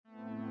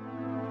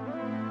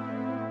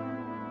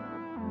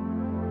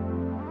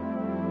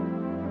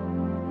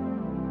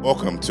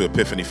Welcome to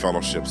Epiphany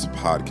Fellowship's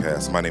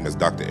podcast. My name is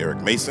Dr.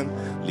 Eric Mason,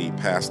 lead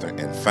pastor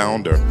and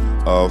founder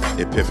of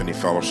Epiphany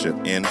Fellowship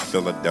in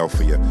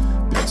Philadelphia,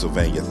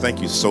 Pennsylvania.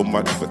 Thank you so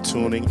much for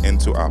tuning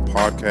into our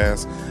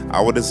podcast.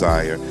 Our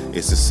desire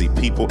is to see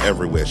people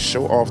everywhere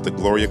show off the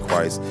glory of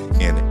Christ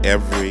in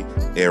every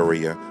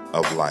area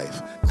of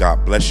life.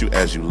 God bless you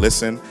as you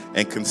listen,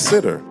 and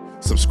consider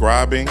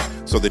subscribing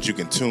so that you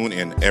can tune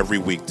in every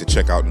week to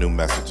check out new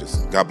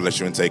messages. God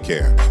bless you and take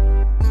care.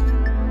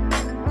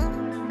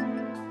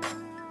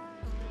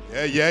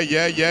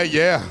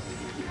 Yeah.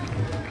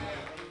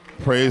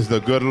 Praise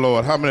the good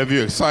Lord. How many of you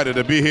are excited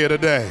to be here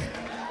today?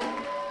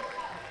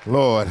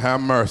 Lord,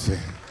 have mercy.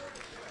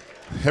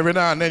 Every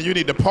now and then you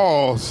need to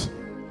pause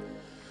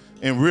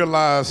and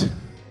realize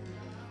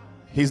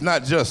he's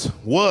not just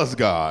was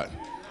God.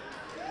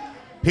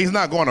 He's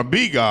not going to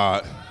be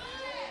God.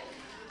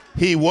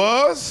 He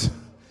was,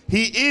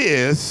 he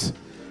is,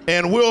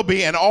 and will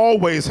be, and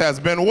always has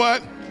been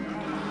what?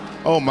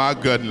 Oh my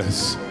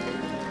goodness.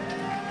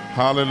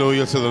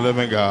 Hallelujah to the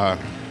living God.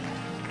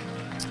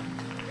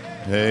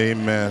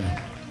 Amen.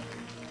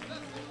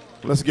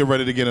 Let's get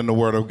ready to get in the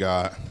Word of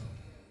God.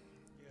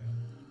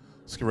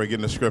 Let's get ready to get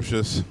in the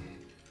Scriptures.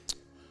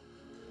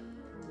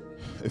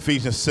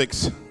 Ephesians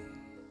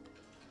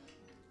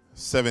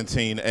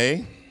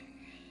 6:17a.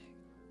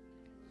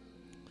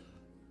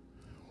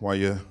 While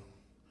you're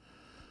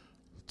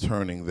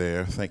turning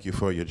there, thank you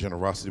for your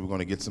generosity. We're going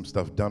to get some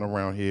stuff done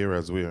around here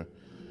as we're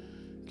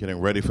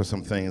getting ready for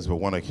some things, but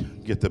want to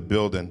get the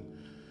building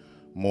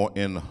more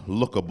in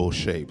lookable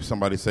shape.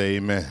 Somebody say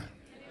amen.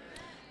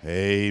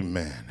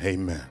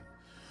 Amen.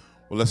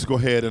 Well, let's go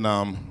ahead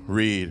and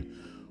read.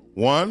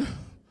 1,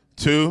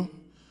 2,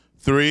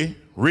 3,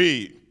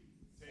 read.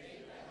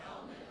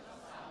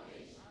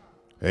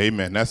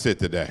 Amen. That's it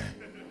today.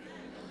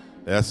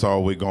 That's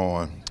all we're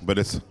going, but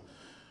it's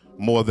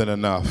more than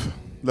enough.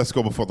 Let's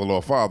go before the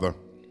Lord. Father,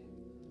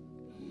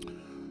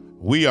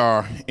 we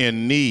are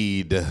in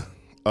need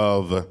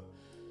of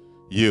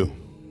you.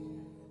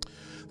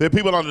 There are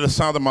people under the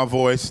sound of my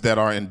voice that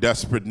are in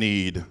desperate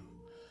need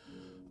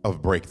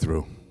of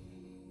breakthrough.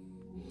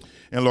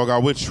 And Lord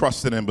God, we're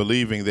trusting and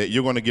believing that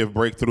you're going to give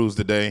breakthroughs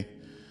today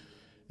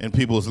in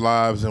people's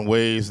lives in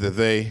ways that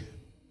they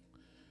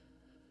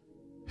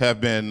have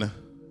been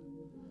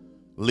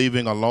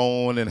leaving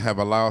alone and have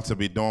allowed to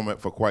be dormant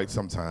for quite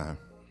some time.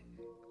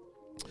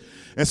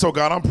 And so,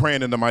 God, I'm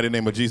praying in the mighty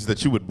name of Jesus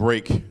that you would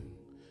break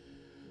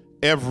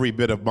every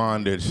bit of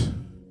bondage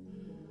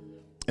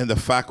in the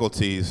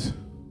faculties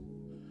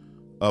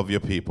of your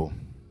people.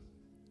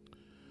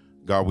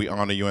 God, we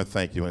honor you and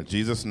thank you. In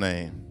Jesus'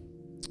 name,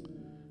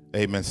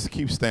 amen.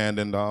 Keep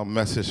standing. Our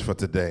message for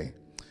today.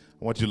 I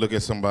want you to look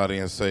at somebody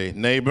and say,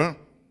 neighbor,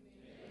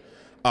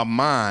 a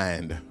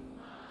mind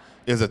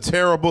is a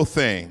terrible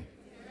thing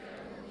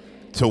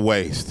to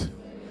waste.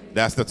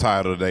 That's the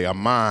title today. A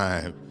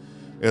mind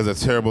is a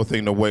terrible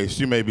thing to waste.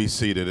 You may be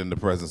seated in the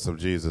presence of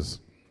Jesus.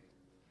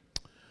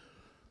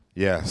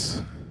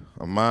 Yes,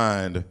 a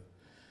mind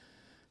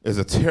is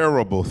a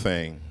terrible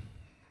thing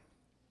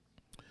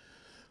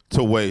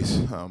to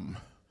waste.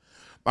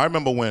 I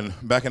remember when,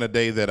 back in the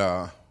day,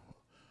 that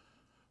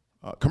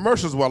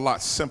commercials were a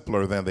lot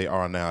simpler than they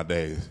are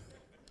nowadays.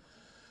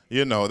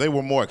 You know, they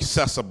were more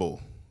accessible.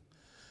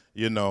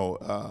 You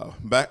know,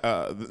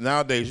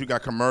 nowadays you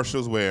got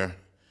commercials where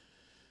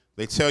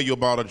they tell you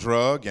about a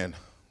drug and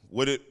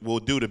what it will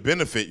do to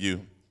benefit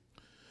you.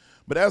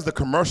 But as the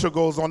commercial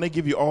goes on, they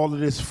give you all of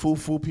this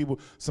foo-foo people,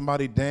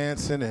 somebody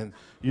dancing and,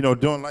 you know,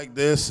 doing like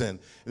this, and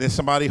then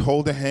somebody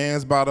holding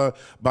hands by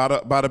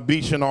the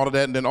beach and all of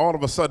that, and then all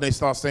of a sudden they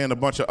start saying a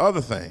bunch of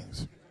other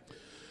things.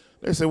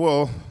 They say,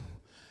 well,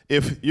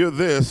 if you're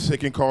this, it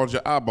can cause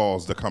your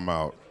eyeballs to come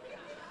out.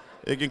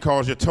 It can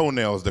cause your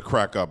toenails to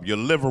crack up. Your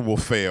liver will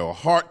fail,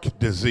 heart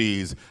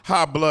disease,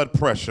 high blood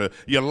pressure,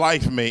 your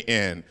life may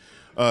end.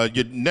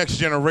 Your next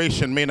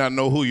generation may not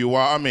know who you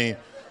are. I mean,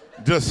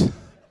 just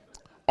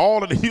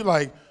all of the, you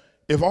like,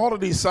 if all of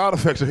these side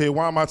effects are here,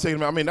 why am I taking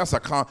them? I mean, that's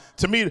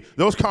to me,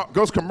 those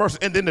commercials,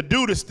 and then the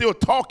dude is still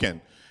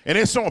talking, and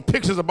they're showing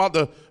pictures about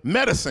the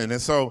medicine, and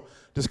so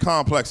just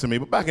complex to me.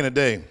 But back in the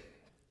day,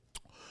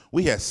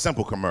 we had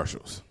simple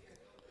commercials.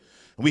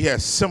 We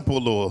had simple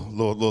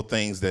little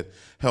things that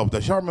helped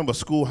us. Y'all remember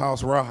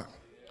Schoolhouse Rock?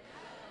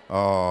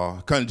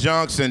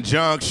 Conjunction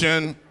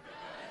Junction.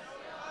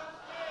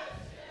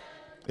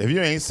 If you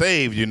ain't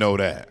saved, you know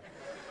that.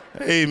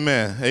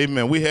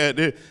 Amen. We had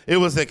it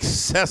was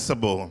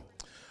accessible.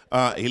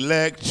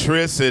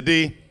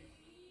 Electricity.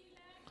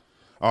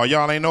 Oh,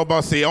 y'all ain't know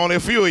about, see, only a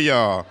few of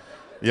y'all.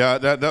 Yeah,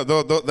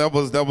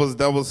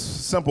 that was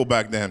simple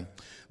back then.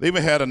 They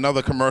even had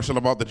another commercial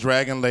about the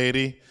Dragon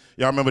Lady.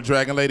 Y'all remember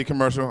Dragon Lady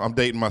commercial? I'm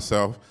dating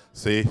myself.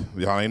 See,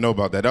 y'all ain't know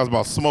about that. That was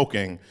about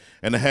smoking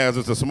and the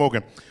hazards of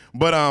smoking.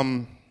 But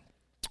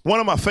one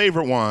of my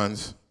favorite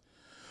ones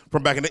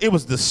from back in the, it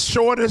was the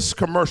shortest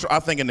commercial, I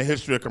think, in the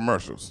history of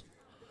commercials.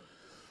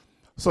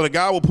 So the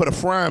guy will put a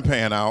frying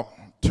pan out,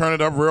 turn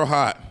it up real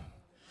hot.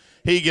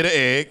 He'd get an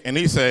egg, and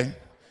he'd say,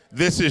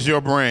 "This is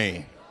your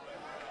brain."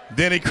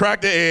 Then he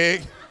cracked the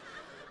egg,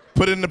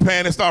 Put it in the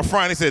pan and start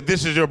frying. He said,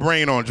 this is your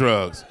brain on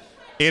drugs.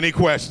 Any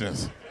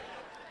questions?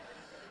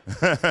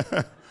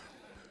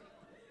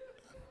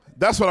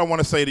 That's what I want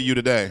to say to you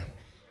today.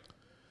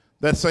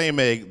 That same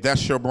egg,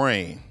 that's your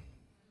brain.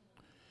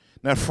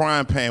 That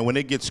frying pan, when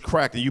it gets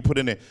cracked and you put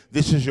in it,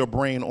 this is your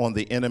brain on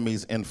the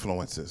enemy's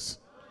influences.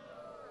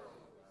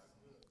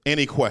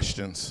 Any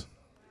questions?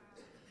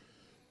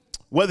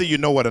 Whether you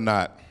know it or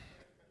not,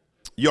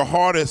 your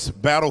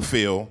hardest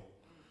battlefield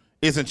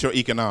isn't your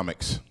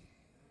economics.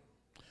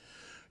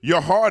 Your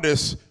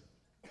hardest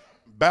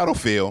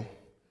battlefield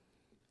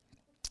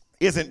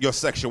isn't your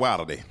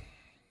sexuality.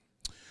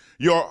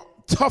 Your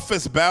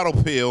toughest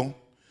battlefield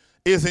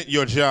isn't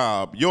your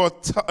job.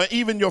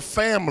 Even your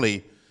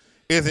family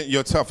isn't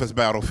your toughest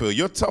battlefield.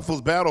 Your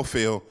toughest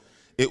battlefield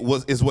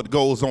is what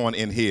goes on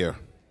in here.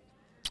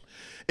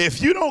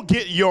 If you don't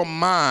get your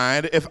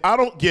mind, if I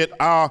don't get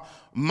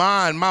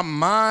my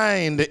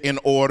mind in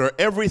order,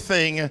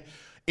 everything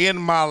in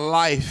my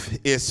life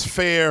is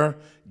fair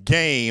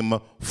game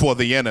for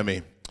the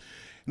enemy.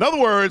 In other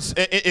words,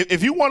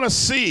 if you want to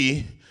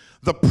see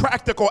the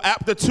practical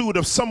aptitude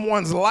of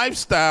someone's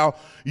lifestyle,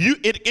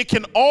 it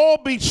can all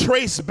be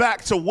traced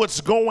back to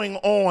what's going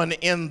on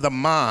in the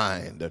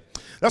mind.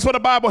 That's why the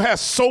Bible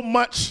has so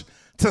much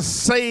to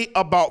say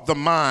about the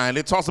mind.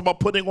 It talks about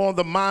putting on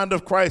the mind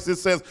of Christ. It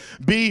says,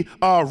 be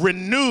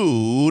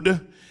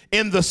renewed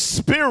in the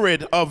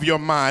spirit of your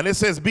mind. It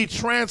says, be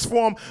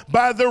transformed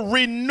by the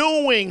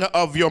renewing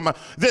of your mind.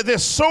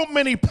 There's so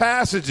many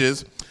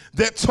passages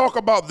that talk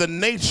about the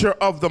nature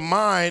of the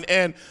mind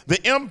and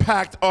the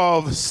impact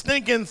of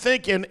stinking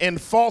thinking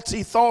and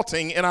faulty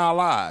thoughting in our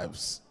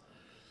lives.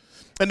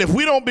 And if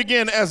we don't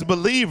begin as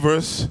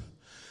believers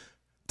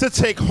to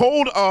take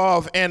hold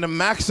of and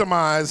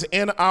maximize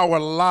in our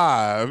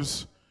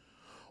lives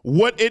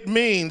what it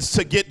means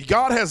to get,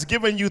 God has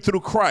given you through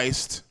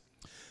Christ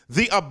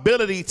the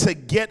ability to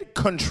get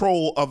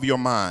control of your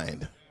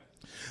mind.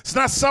 It's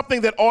not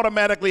something that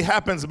automatically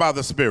happens by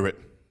the Spirit.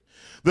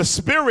 The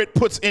Spirit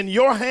puts in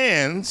your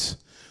hands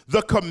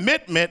the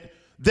commitment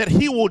that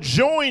He will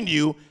join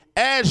you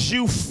as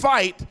you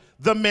fight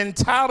the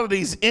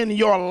mentalities in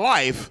your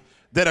life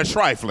that are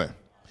trifling.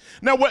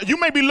 Now, you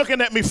may be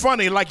looking at me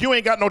funny, like you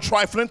ain't got no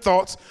trifling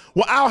thoughts.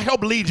 Well, I'll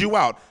help lead you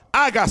out.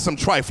 I got some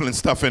trifling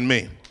stuff in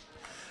me.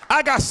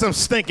 I got some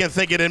stinking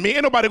thinking in me.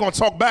 Ain't nobody gonna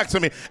talk back to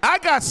me. I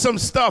got some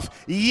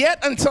stuff yet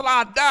until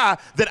I die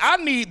that I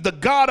need the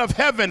God of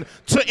heaven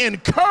to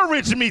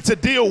encourage me to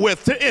deal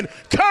with, to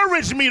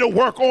encourage me to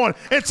work on,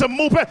 and to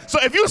move back. So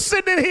if you're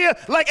sitting in here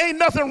like ain't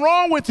nothing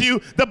wrong with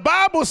you, the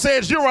Bible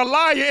says you're a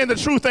liar and the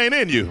truth ain't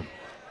in you.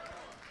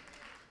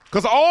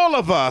 Because all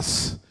of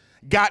us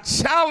got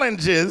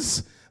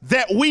challenges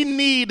that we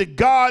need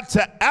God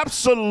to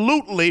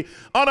absolutely,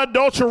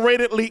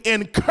 unadulteratedly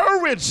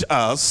encourage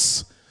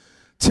us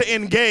to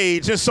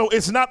engage. And so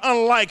it's not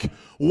unlike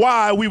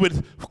why we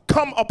would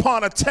come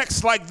upon a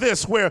text like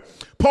this where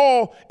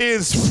Paul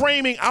is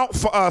framing out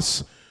for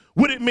us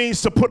what it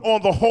means to put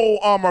on the whole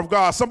armor of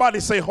God. Somebody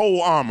say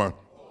whole armor.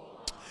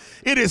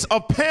 It is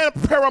of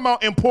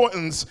paramount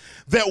importance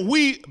that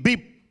we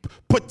be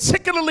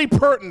particularly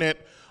pertinent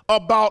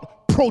about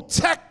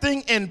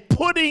protecting and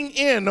putting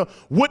in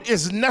what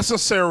is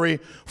necessary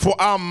for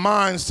our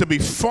minds to be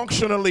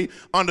functionally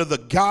under the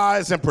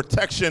guise and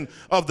protection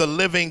of the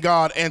living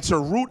God, and to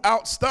root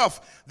out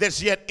stuff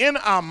that's yet in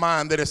our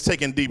mind that has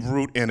taken deep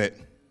root in it.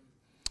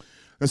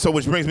 And so,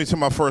 which brings me to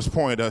my first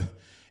point.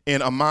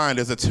 In a mind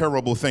is a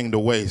terrible thing to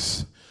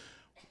waste.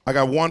 I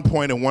got 1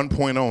 point and 1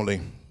 point only.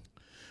 If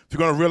you're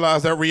going to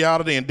realize that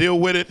reality and deal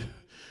with it,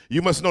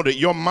 you must know that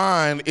your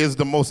mind is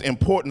the most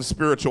important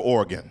spiritual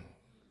organ.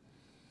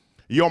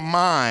 Your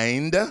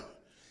mind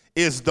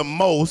is the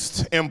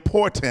most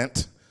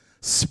important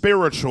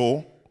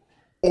spiritual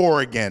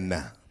organ.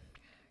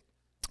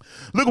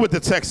 Look at what the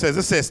text says.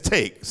 It says,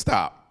 take,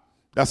 stop.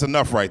 That's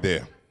enough right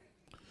there.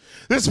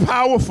 This is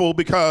powerful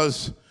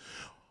because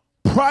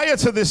prior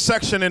to this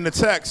section in the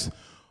text,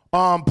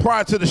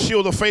 prior to the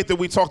shield of faith that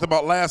we talked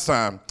about last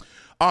time,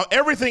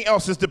 everything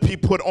else is to be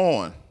put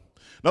on.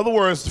 In other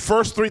words, the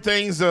first three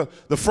things, the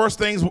first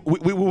things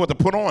we want to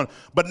put on.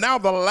 But now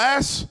the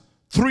last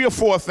 3 or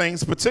 4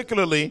 things,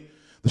 particularly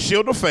the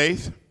shield of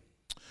faith,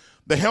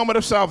 the helmet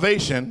of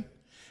salvation,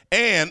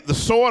 and the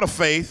sword of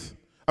faith,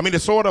 the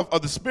sword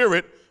of the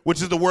Spirit,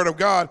 which is the word of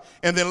God,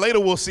 and then later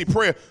we'll see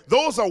prayer.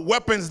 Those are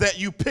weapons that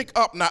you pick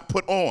up, not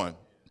put on.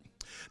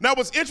 Now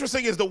what's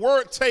interesting is the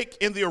word take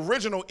in the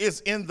original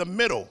is in the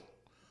middle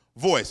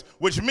voice,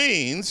 which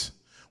means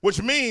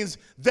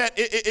that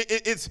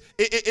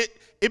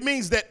it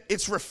means that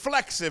it's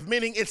reflexive,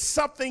 meaning it's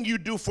something you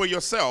do for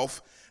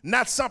yourself,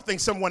 not something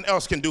someone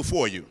else can do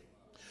for you.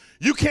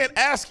 You can't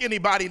ask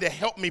anybody to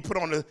help me put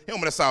on the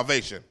helmet of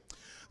salvation.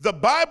 The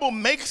Bible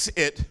makes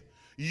it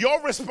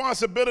your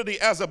responsibility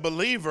as a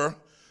believer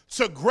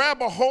to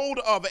grab a hold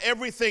of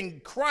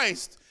everything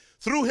Christ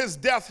through his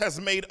death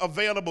has made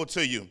available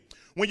to you.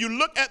 When you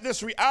look at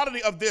this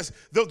reality of this,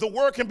 the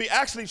word can be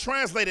actually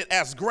translated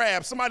as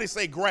grab. Somebody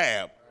say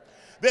grab.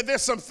 that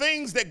there's some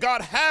things that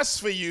God has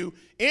for you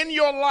in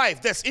your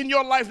life, that's in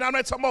your life. Now, I'm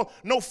not talking about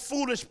no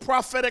foolish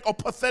prophetic or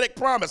pathetic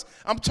promise.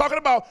 I'm talking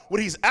about what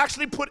he's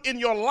actually put in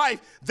your life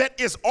that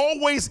is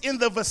always in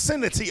the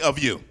vicinity of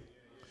you.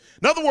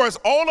 In other words,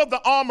 all of the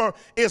armor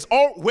is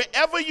all,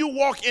 wherever you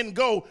walk and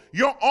go,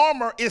 your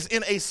armor is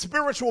in a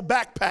spiritual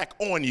backpack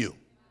on you.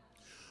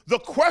 The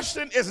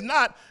question is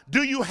not,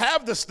 do you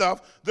have the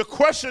stuff? The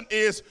question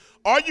is,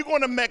 are you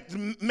going to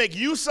make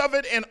use of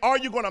it, and are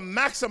you going to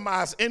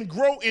maximize and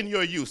grow in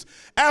your use?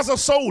 As a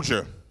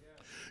soldier,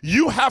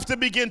 you have to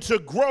begin to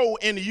grow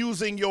in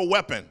using your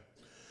weapon.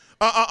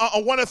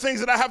 One of the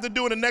things that I have to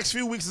do in the next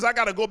few weeks is I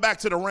got to go back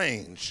to the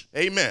range.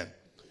 Amen.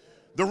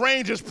 The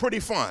range is pretty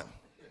fun.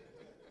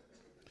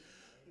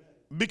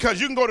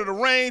 Because you can go to the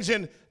range,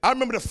 and I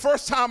remember the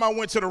first time I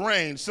went to the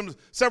range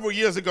several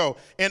years ago,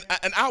 and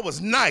I was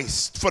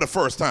nice for the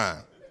first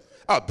time.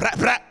 I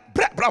was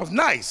but I was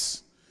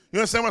nice. You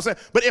understand what I'm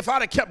saying? But if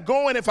I'd have kept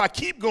going, if I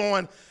keep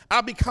going,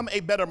 I'll become a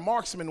better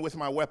marksman with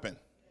my weapon.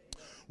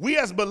 We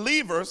as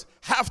believers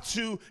have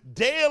to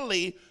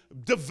daily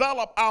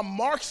develop our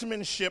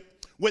marksmanship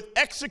with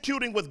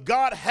executing what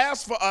God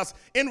has for us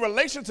in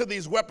relation to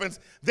these weapons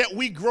that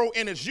we grow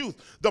in its youth.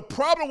 The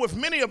problem with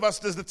many of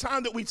us is the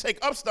time that we take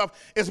up stuff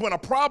is when a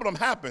problem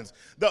happens.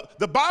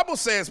 The Bible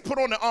says, put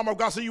on the armor of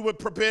God so you would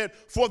prepare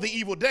for the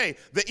evil day.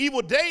 The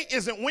evil day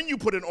isn't when you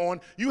put it on.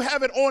 You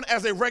have it on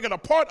as a regular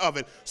part of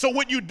it. So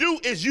what you do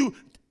is you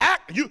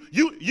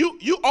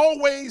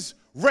always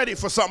ready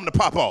for something to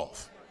pop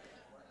off.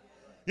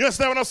 You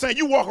understand what I'm saying?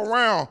 You walk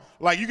around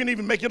like you can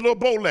even make your little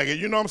bow-legged,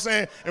 you know what I'm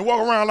saying, and walk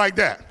around like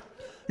that.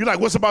 You're like,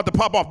 what's about to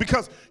pop off?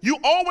 Because you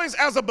always,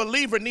 as a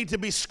believer, need to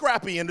be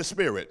scrappy in the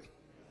spirit.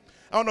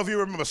 I don't know if you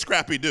remember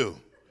Scrappy-Doo.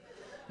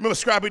 Remember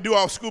Scrappy-Doo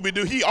off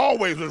Scooby-Doo? He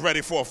always was ready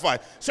for a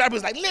fight. Scrappy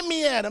was like, let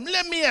me at him,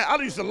 let me at him.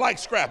 I used to like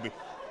Scrappy.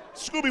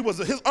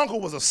 His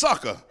uncle was a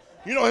sucker.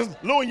 You know, his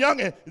little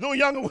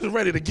youngin was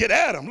ready to get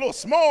at him. Little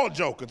small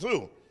joker,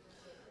 too.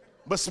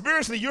 But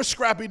spiritually, you're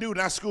Scrappy-Doo,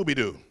 not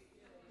Scooby-Doo.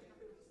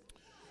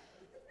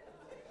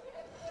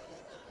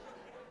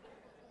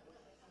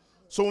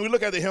 So when we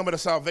look at the helmet of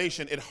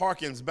salvation, it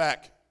harkens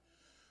back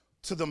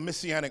to the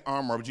messianic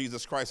armor of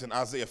Jesus Christ in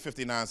Isaiah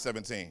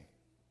 59:17.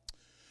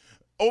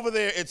 Over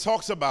there, it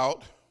talks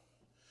about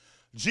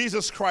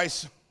Jesus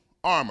Christ's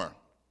armor,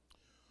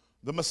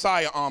 the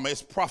Messiah armor.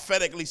 It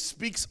prophetically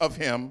speaks of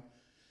him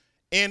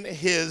in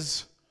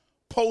his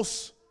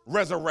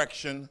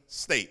post-resurrection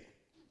state.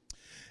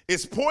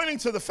 It's pointing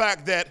to the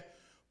fact that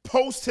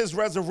post his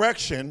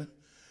resurrection,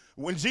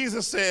 when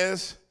Jesus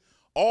says,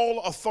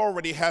 all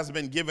authority has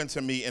been given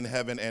to me in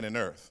heaven and in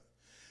earth.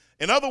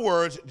 In other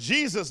words,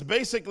 Jesus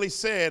basically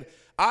said,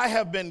 I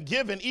have been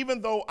given,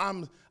 even though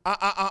I'm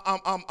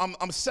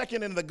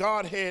second in the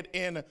Godhead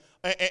and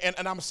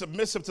I'm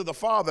submissive to the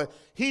Father,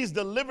 he's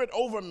delivered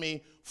over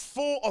me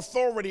full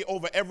authority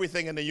over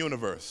everything in the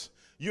universe.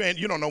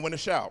 You don't know when to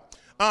shout.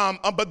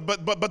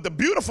 But the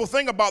beautiful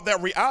thing about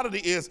that reality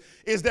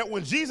is that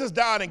when Jesus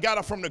died and got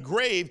up from the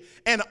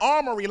grave, an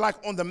armory like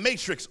on the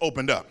Matrix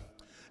opened up.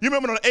 You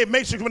remember the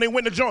Matrix when they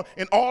went to joint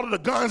and all of the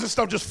guns and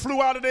stuff just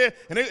flew out of there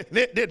and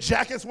their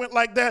jackets went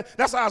like that?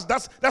 That's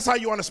how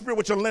you on the spirit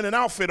with your linen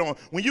outfit on.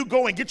 When you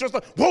go and get your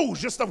stuff, whoa,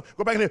 your stuff,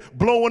 go back in there,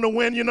 blow in the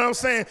wind, you know what I'm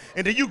saying?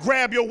 And then you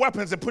grab your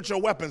weapons and put your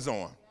weapons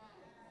on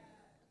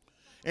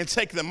and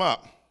take them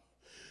up.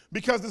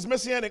 Because this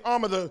messianic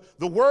armor,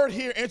 the word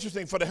here,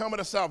 interesting, for the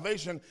helmet of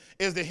salvation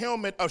is the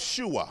helmet of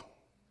Shua,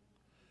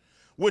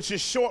 which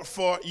is short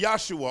for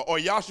Yahshua or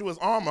Yahshua's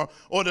armor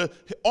or the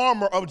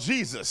armor of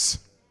Jesus.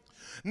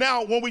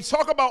 Now, when we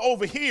talk about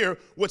over here,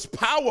 what's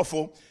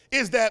powerful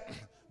is that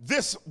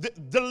this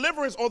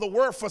deliverance, or the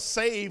word for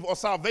save or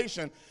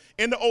salvation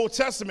in the Old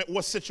Testament,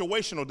 was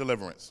situational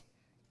deliverance.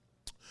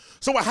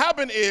 So what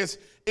happened is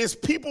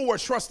people were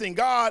trusting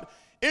God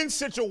in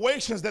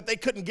situations that they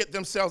couldn't get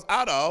themselves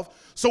out of.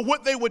 So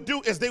what they would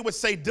do is they would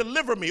say,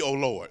 deliver me, O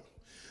Lord.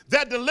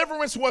 That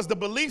deliverance was the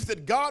belief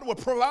that God would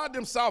provide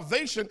them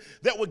salvation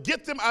that would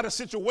get them out of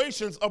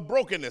situations of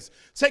brokenness.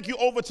 Take you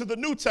over to the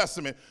New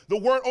Testament. The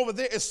word over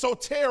there is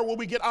soter, where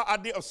we get our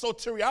idea of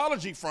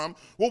soteriology from,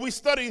 where we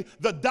study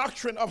the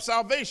doctrine of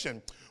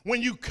salvation.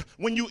 When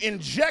you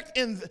inject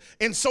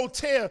in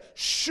soter,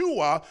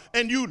 shua,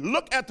 and you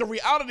look at the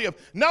reality of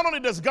not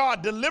only does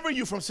God deliver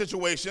you from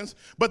situations,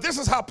 but this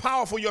is how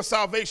powerful your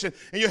salvation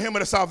and your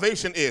helmet of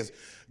salvation is.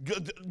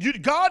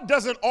 God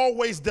doesn't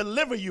always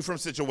deliver you from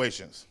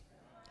situations,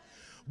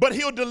 but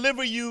he'll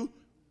deliver you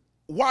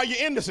while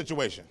you're in the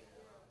situation.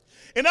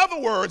 In other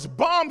words,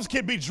 bombs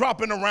can be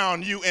dropping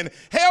around you and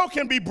hell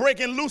can be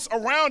breaking loose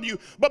around you,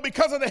 but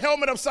because of the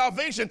helmet of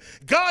salvation,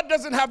 God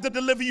doesn't have to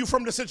deliver you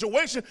from the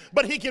situation,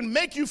 but he can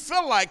make you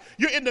feel like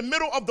you're in the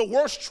middle of the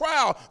worst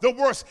trial, the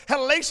worst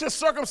hellacious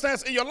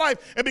circumstance in your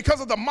life, and because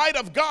of the might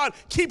of God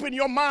keeping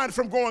your mind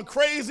from going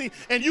crazy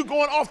and you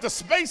going off to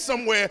space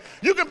somewhere,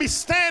 you can be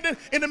standing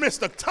in the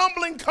midst of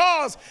tumbling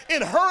cars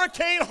in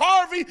Hurricane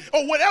Harvey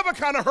or whatever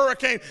kind of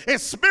hurricane,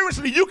 and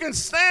spiritually you can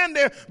stand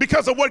there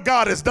because of what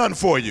God has done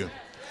for you.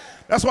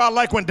 That's why I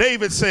like when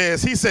David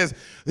says, he said,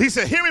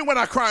 hear me when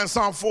I cry in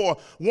Psalm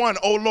 4:1,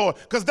 O Lord,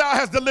 because thou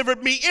hast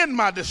delivered me in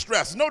my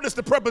distress. Notice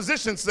the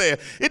preposition said.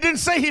 It didn't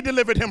say he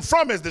delivered him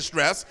from his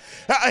distress.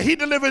 He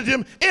delivered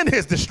him in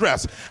his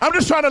distress. I'm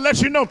just trying to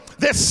let you know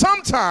that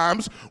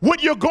sometimes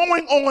what you're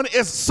going on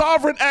is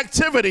sovereign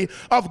activity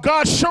of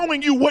God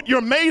showing you what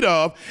you're made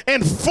of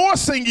and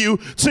forcing you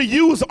to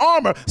use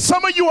armor.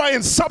 Some of you are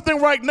in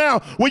something right now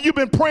where you've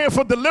been praying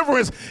for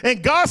deliverance,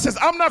 and God says,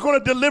 I'm not going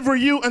to deliver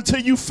you until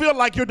you feel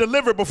like you're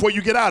delivered before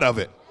you get out of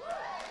it.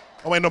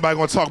 Oh, ain't nobody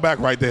going to talk back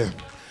right there.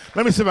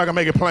 Let me see if I can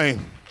make it plain.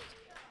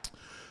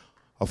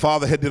 A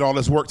father had did all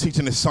this work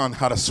teaching his son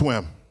how to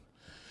swim.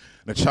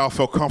 And the child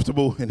felt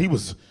comfortable, and he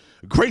was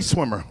a great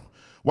swimmer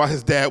while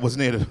his dad was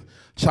near. The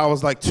child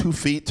was like 2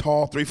 feet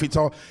tall, 3 feet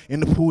tall, in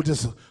the pool,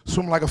 just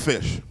swimming like a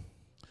fish.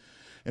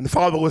 And the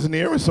father was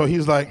near, and so he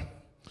was like,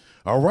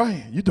 all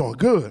right, you're doing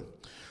good.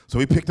 So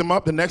he picked him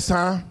up the next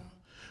time,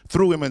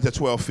 threw him into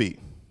 12 feet.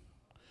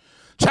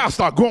 Child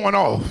started going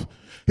off.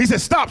 He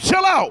said, stop,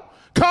 chill out,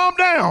 calm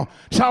down.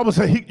 Child was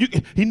saying,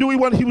 he knew he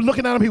was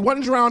looking at him, he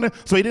wasn't drowning,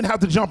 so he didn't have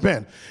to jump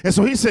in. And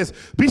so he says,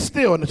 be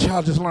still, and the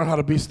child just learned how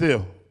to be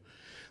still.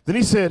 Then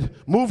he said,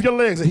 move your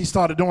legs, and he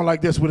started doing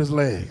like this with his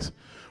legs,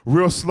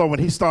 real slow, and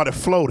he started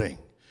floating.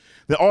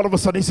 Then all of a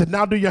sudden he said,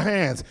 now do your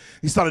hands.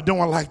 He started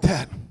doing like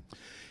that.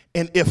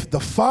 And if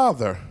the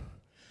father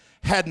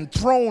hadn't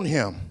thrown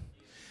him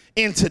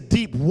into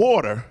deep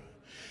water,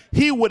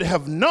 he would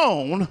have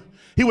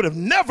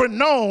never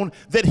known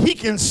that he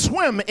can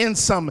swim in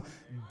some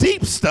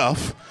deep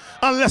stuff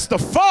unless the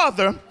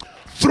father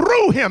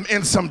threw him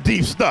in some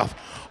deep stuff.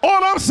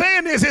 All I'm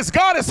saying is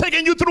God is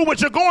taking you through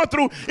what you're going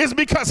through is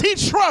because he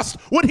trusts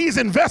what he's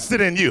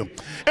invested in you.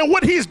 And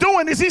what he's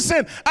doing is he's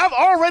saying, I've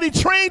already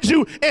trained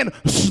you in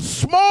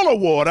smaller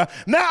water.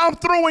 Now I'm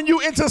throwing you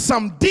into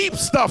some deep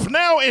stuff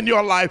now in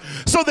your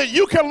life so that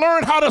you can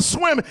learn how to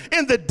swim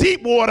in the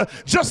deep water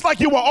just like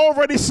you were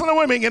already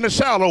swimming in the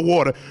shallow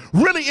water.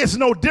 Really, it's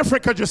no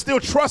different because you're still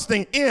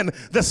trusting in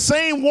the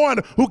same one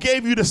who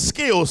gave you the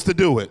skills to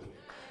do it.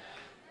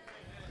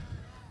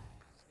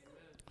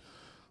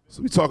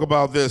 So we talk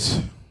about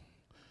this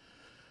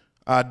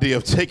idea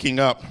of taking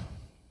up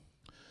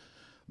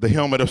the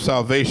helmet of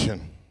salvation.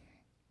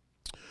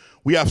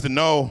 We have to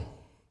know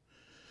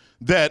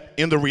that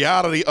in the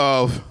reality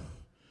of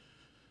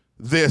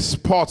this,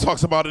 Paul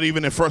talks about it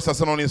even in 1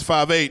 Thessalonians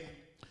 5:8.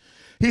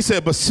 He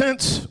said, but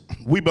since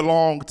we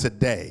belong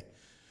today,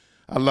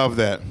 I love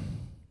that,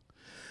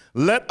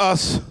 let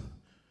us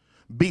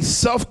be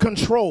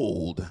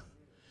self-controlled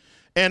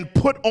and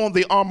put on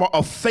the armor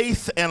of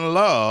faith and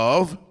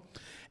love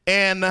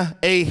and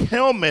a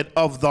helmet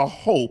of the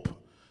hope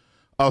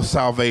of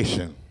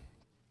salvation.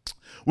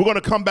 We're going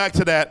to come back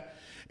to that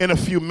in a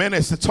few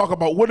minutes to talk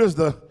about what does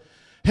the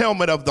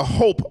helmet of the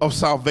hope of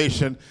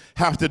salvation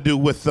have to do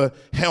with the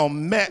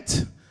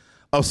helmet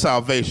of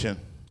salvation.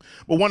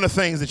 But one of the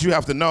things that you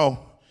have to know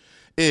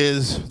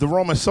is the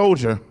Roman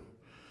soldier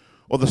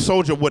or the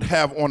soldier would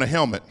have on a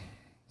helmet.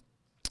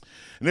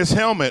 And this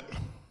helmet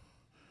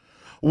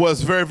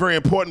was very, very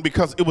important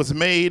because it was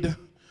made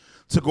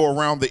to go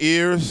around the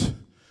ears,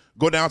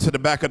 go down to the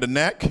back of the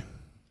neck,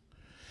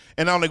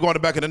 and not only go on the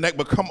back of the neck,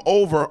 but come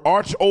over,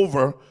 arch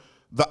over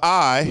the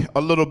eye a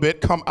little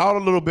bit, come out a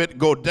little bit,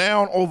 go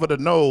down over the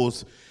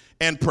nose,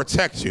 and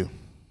protect you.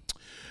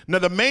 Now,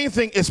 the main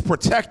thing is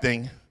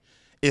protecting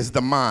is the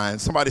mind.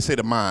 Somebody say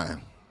the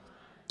mind.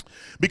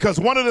 Because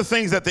one of the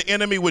things that the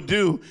enemy would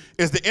do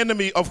is the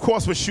enemy, of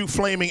course, would shoot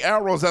flaming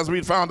arrows, as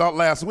we found out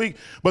last week,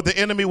 but the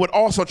enemy would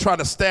also try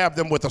to stab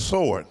them with a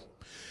sword.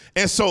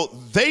 And so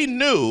they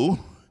knew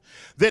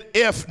that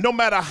if, no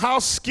matter how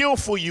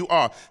skillful you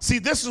are, see,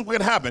 this is what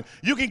can happen.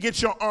 You can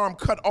get your arm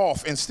cut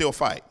off and still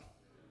fight.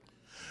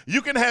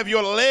 You can have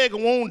your leg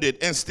wounded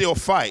and still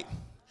fight.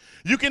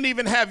 You can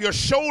even have your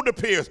shoulder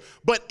pierced.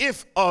 But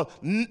if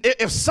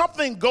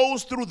something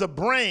goes through the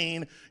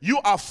brain, you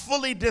are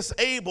fully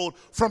disabled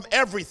from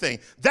everything.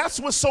 That's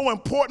what's so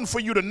important for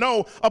you to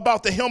know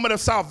about the helmet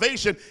of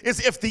salvation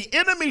is if the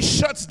enemy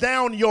shuts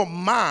down your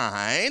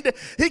mind,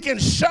 he can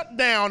shut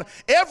down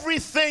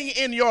everything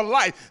in your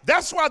life.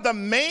 That's why the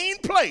main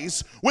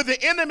place where the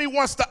enemy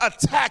wants to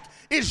attack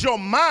is your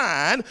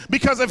mind,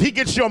 because if he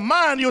gets your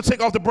mind, you'll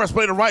take off the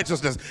breastplate of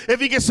righteousness. If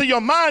he gets to your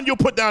mind, you'll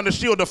put down the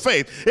shield of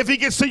faith. If he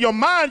gets to your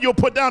mind, you'll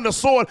put down the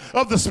sword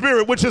of the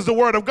Spirit, which is the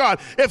word of God.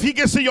 If he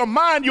gets to your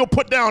mind, you'll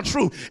put down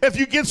truth. If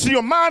you get to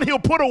your mind, he'll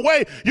put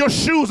away your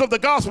shoes of the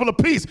gospel of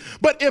peace.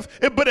 But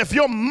if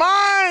your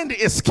mind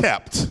is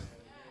kept,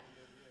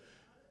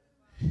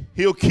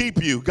 he'll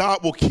keep you.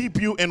 God will keep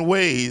you in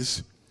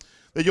ways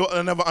that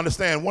you'll never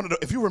understand.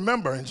 If you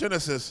remember in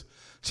Genesis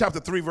chapter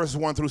 3, verses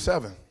 1 through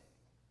 7,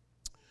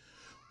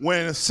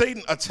 when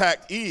Satan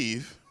attacked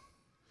Eve,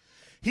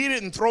 he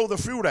didn't throw the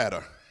fruit at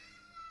her.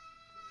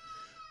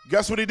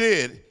 Guess what he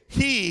did?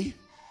 He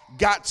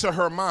got to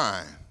her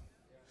mind.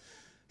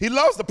 He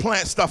loves to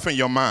plant stuff in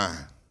your mind.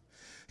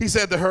 He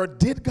said to her,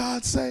 did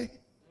God say?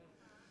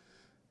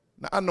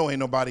 Now, I know ain't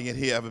nobody in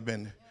here ever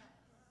been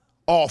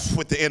off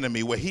with the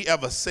enemy, where he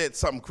ever said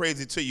something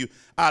crazy to you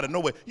out of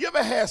nowhere. You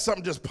ever had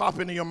something just pop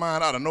into your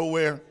mind out of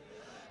nowhere?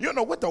 You don't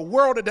know what the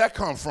world did that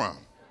come from.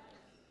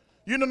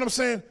 You know what I'm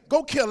saying?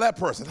 Go kill that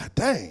person. Like,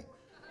 dang.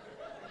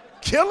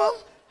 Kill him?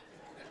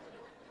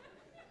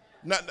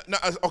 No,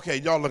 okay,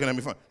 y'all looking at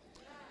me funny.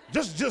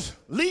 Just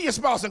leave your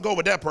spouse and go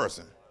with that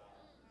person.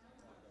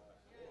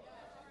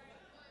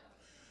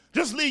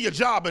 Just leave your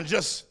job and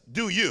just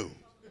do you.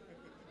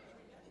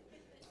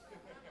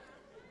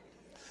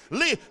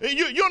 Leave,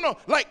 you know,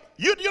 like,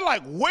 you're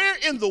like, where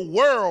in the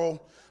world?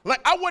 Like,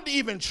 I wasn't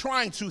even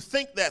trying to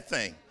think that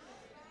thing.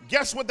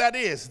 Guess what that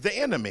is? The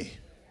enemy.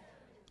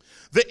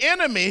 The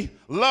enemy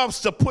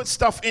loves to put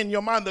stuff in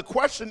your mind. The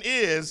question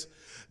is,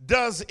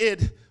 does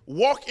it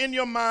walk in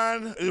your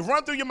mind,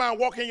 run through your mind,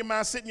 walk in your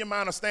mind, sit in your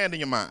mind, or stand in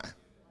your mind?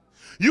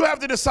 You have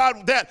to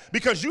decide that,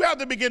 because you have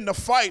to begin to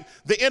fight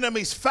the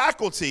enemy's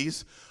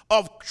faculties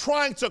of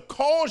trying to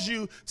cause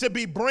you to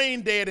be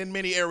brain dead in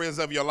many areas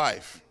of your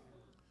life.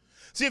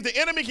 See, if the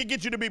enemy can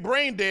get you to be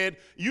brain dead,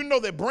 you know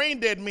that brain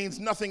dead means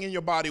nothing in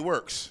your body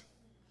works.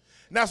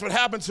 And that's what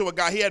happened to a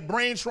guy. He had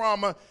brain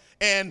trauma,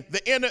 and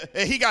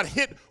he got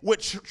hit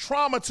with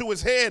trauma to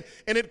his head,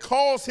 and it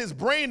caused his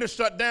brain to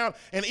shut down.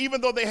 And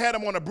even though they had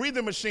him on a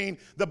breathing machine,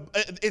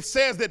 it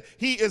says that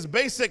he is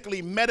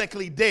basically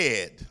medically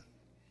dead.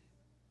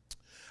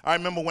 I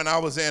remember when I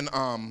was in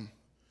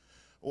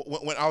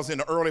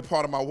the early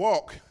part of my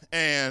walk,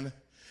 and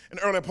in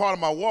the early part of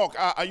my walk,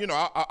 I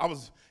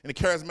was in a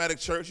charismatic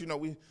church.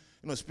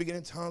 We speaking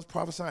in tongues,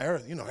 prophesying,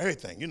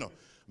 everything.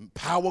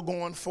 Power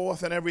going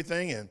forth and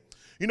everything, and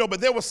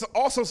but there was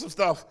also some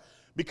stuff,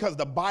 because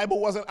the Bible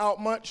wasn't out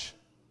much,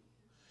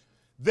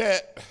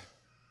 that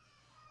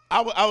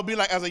I would be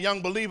like, as a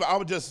young believer, I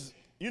would just,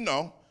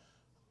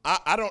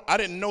 I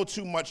didn't know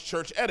too much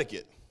church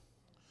etiquette.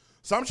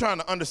 So I'm trying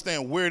to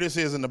understand where this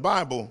is in the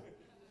Bible,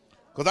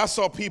 because I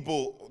saw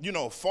people,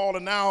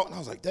 falling out, and I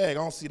was like, dang, I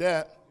don't see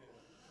that.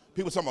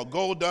 People talking about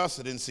gold dust,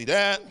 I didn't see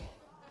that.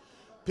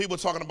 People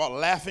talking about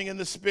laughing in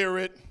the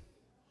spirit.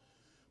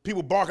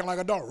 People barking like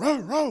a dog,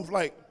 ruff, ruff,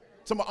 like,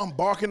 I'm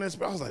barking in the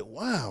spirit. I was like,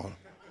 wow.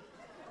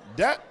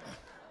 That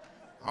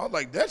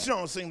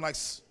don't seem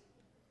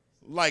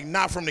like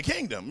not from the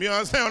kingdom. You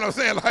understand what I'm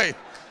saying? Like,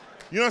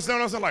 you understand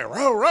what I'm saying? Like,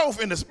 row, row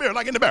in the spirit,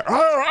 like in the back. Row,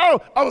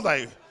 row. I was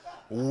like,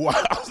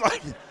 what? I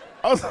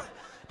was like,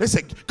 they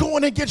said, go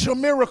in and get your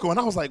miracle. And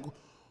I was like,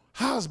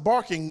 how's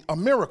barking a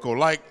miracle?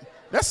 Like,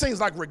 that seems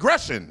like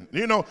regression.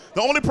 The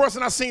only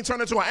person I seen turn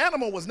into an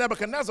animal was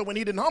Nebuchadnezzar when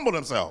he didn't humble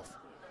himself.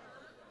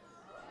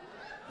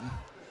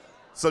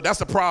 So that's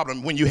the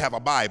problem when you have a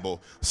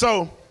Bible.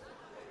 So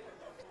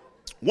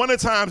one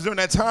of the times during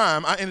that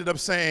time, I ended up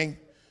saying,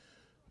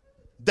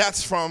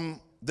 that's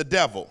from the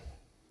devil.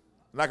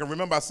 And I can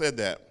remember I said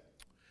that.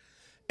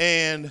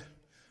 And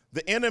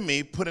the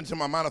enemy put into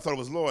my mind, I thought it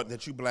was, Lord,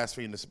 that you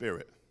blaspheme the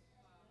spirit.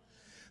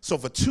 So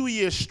for 2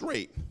 years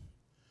straight,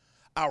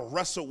 I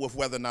wrestled with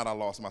whether or not I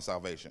lost my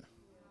salvation.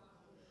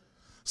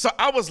 So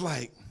I was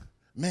like,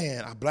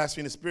 man, I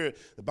blaspheme the spirit.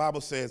 The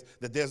Bible says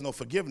that there's no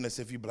forgiveness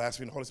if you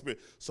blaspheme the Holy Spirit.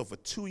 So for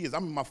 2 years,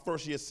 I'm in my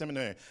first year of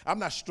seminary. I'm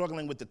not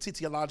struggling with the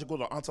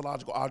theological or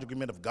ontological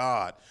argument of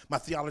God, my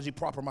theology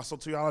proper, my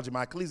soteriology,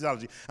 my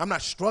ecclesiology. I'm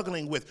not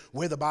struggling with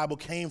where the Bible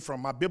came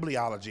from, my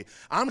bibliology.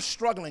 I'm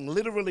struggling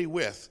literally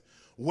with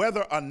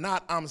whether or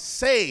not I'm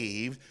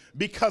saved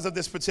because of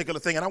this particular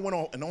thing. And I went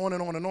on and on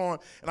and on and on.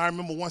 And I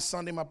remember one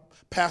Sunday, my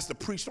pastor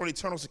preached on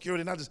eternal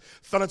security, and I just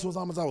fell into his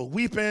arms. I was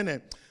weeping,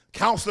 and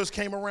counselors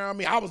came around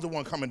me. I was the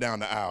one coming down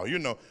the aisle,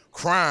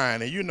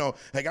 crying, and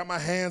I got my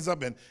hands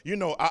up, and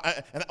and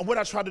what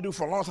I tried to do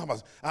for a long time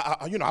was,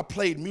 I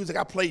played music.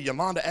 I played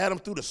Yolanda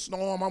Adams, Through the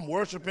Storm. I'm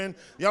worshiping.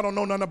 Y'all don't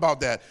know nothing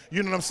about that.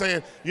 You know what I'm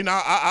saying?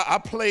 I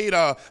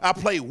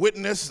played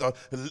Witness.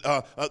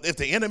 If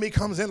the enemy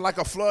comes in like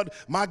a flood,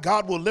 my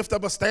God will lift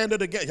up a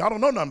standard again. Y'all don't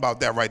know nothing about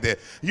that right there.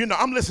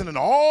 I'm listening to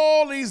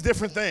all these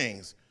different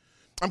things.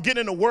 I'm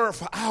getting in the word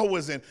for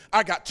hours, and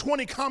I got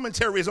 20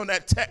 commentaries on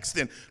that text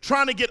and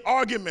trying to get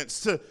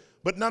arguments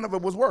but none of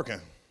it was working.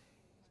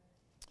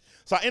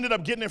 So I ended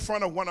up getting in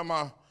front of one of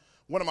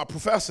my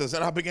professors,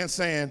 and I began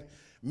saying,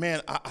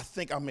 man, I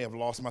think I may have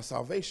lost my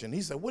salvation.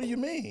 He said, what do you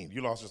mean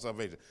you lost your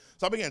salvation?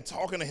 So I began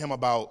talking to him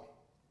about,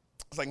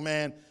 I was like,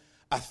 man,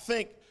 I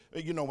think,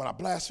 when I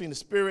blaspheme the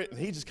spirit, and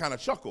he just kind of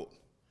chuckled.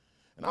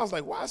 And I was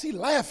like, why is he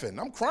laughing?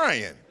 I'm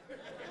crying.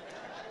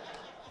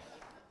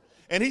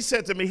 And he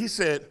said to me, he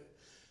said,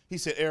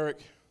 Eric,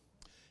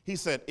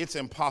 it's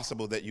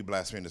impossible that you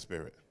blaspheme the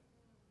spirit.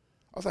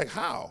 I was like,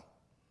 how?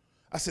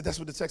 I said, that's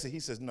what the text said.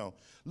 He says, no.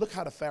 Look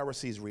how the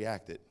Pharisees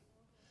reacted.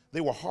 They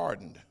were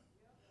hardened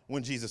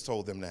when Jesus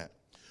told them that.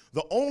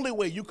 The only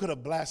way you could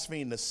have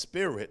blasphemed the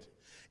spirit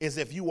is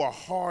if you are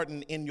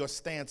hardened in your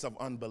stance of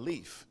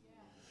unbelief.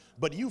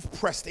 But you've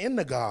pressed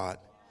into God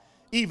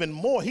even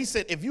more. He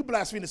said, if you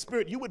blaspheme the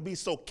spirit, you would be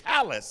so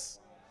callous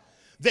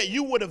that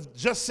you would have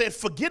just said,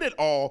 forget it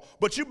all,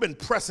 but you've been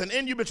pressing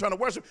in, you've been trying to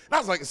worship. And I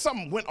was like,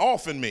 something went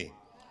off in me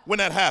when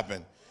that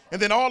happened.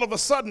 And then all of a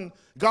sudden,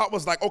 God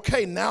was like,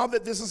 okay, now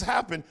that this has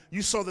happened,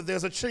 you saw that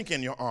there's a chink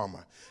in your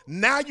armor.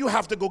 Now you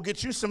have to go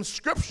get you some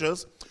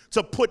scriptures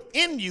to put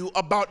in you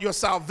about your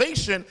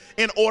salvation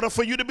in order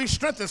for you to be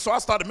strengthened. So I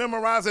started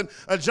memorizing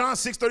John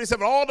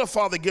 6:37. All the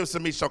Father gives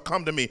to me shall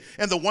come to me,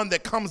 and the one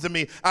that comes to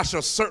me I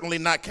shall certainly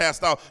not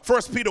cast out.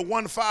 1 Peter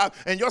 1:5,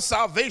 and your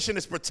salvation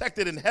is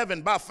protected in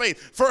heaven by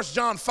faith. 1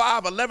 John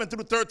 5:11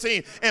 through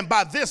 13, and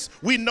by this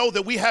we know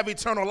that we have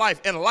eternal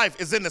life, and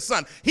life is in the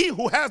Son. He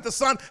who has the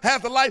Son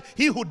has the life.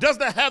 He who does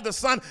not have the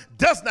Son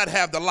does not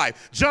have the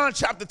life. John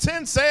chapter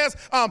 10 says,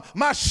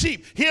 my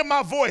sheep hear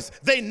my voice,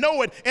 they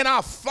know it, and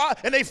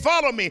they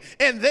follow me,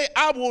 and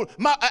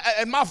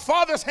my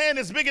Father's hand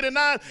is bigger than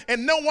mine,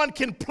 and no one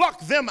can pluck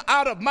them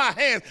out of my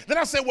hands. Then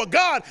I said, well,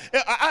 God,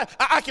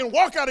 I can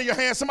walk out of your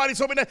hand. Somebody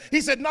told me that.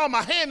 He said, no,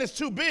 my hand is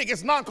too big.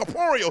 It's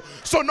non-corporeal.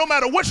 So no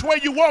matter which way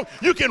you walk,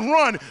 you can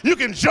run, you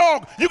can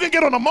jog, you can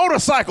get on a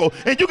motorcycle,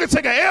 and you can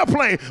take an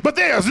airplane, but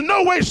there is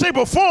no way, shape,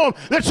 or form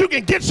that you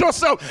can get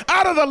yourself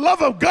out of the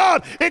love of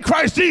God in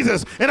Christ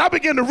Jesus. And I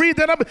began to read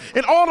that up,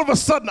 and all of a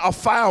sudden a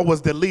file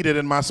was deleted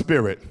in my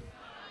spirit.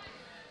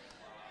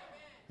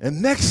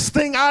 And next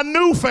thing I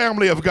knew,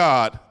 family of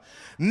God,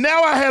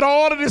 now I had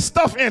all of this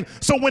stuff in.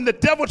 So when the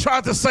devil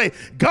tries to say,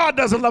 God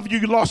doesn't love you,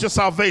 you lost your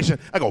salvation,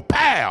 I go,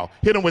 pow,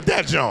 hit him with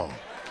that junk.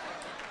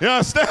 You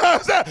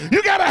understand?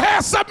 You got to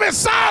have something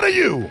inside of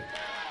you.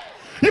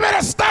 You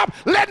better stop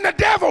letting the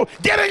devil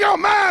get in your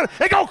mind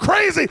and go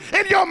crazy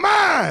in your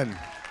mind.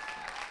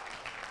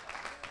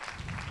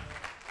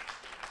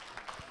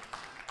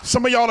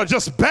 Some of y'all are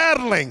just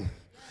battling,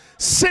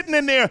 sitting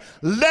in there,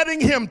 letting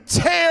him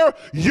tear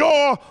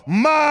your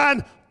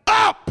mind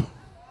up.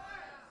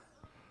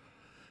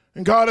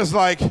 And God is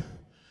like,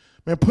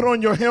 man, put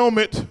on your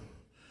helmet.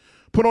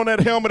 Put on that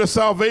helmet of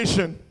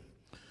salvation.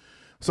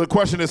 So the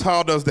question is,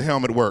 how does the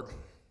helmet work?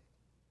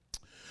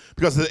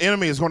 Because the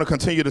enemy is going to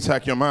continue to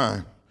attack your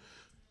mind.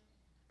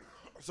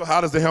 So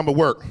how does the helmet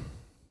work?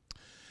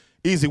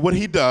 Easy. What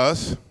he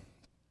does,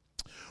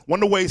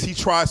 one of the ways he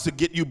tries to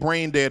get you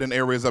brain dead in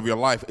areas of your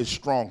life is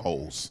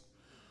strongholds.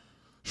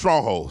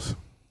 Strongholds.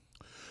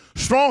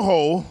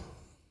 Stronghold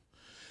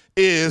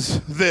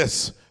is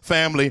this,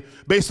 family,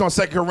 based on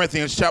 2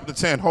 Corinthians chapter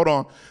 10. Hold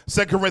on.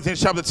 2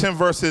 Corinthians chapter 10,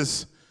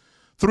 verses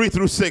 3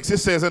 through 6. It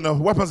says, and the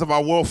weapons of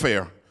our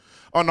warfare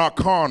are not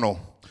carnal,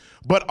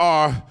 but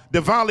are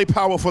divinely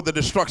powerful for the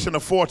destruction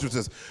of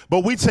fortresses.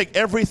 But we take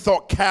every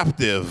thought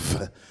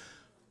captive.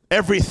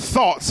 Every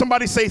thought.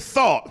 Somebody say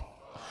thought.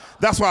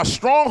 That's why a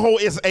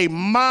stronghold is a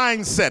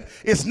mindset.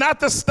 It's not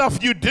the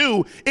stuff you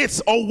do.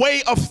 It's a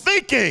way of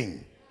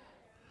thinking.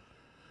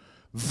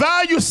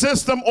 Value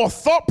system or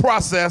thought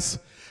process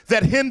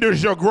that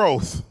hinders your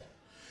growth.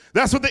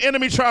 That's what the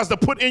enemy tries to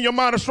put in your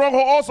mind. A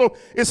stronghold also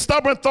is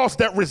stubborn thoughts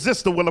that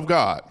resist the will of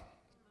God.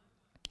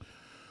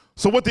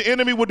 So what the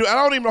enemy would do, I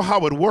don't even know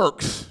how it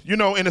works, in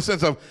the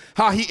sense of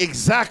how he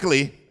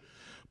exactly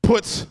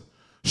puts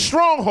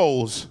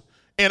strongholds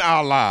in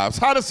our lives.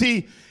 How does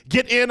he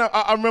get in?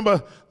 I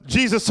remember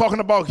Jesus talking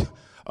about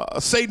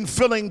Satan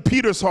filling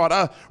Peter's heart.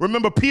 I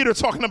remember Peter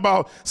talking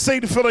about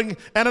Satan filling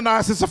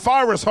Ananias and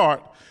Sapphira's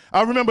heart.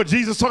 I remember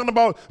Jesus talking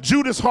about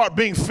Judas' heart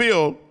being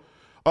filled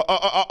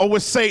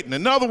with Satan.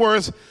 In other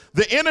words,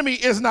 the enemy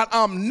is not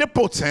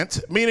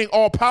omnipotent, meaning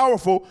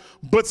all-powerful,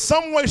 but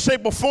some way,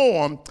 shape, or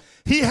form,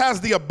 he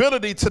has the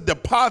ability to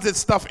deposit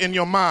stuff in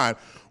your mind.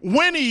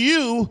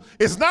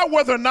 It's not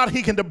whether or not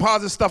he can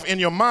deposit stuff in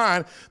your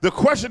mind. The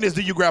question is,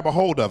 do you grab a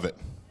hold of it?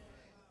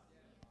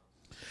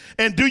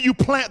 And do you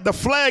plant the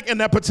flag in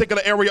that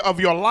particular area of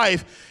your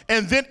life,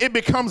 and then it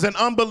becomes an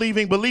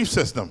unbelieving belief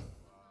system?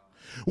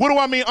 What do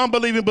I mean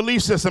unbelieving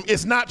belief system?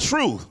 It's not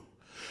truth,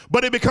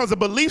 but it becomes a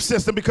belief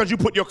system because you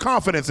put your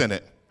confidence in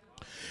it.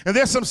 And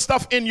there's some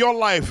stuff in your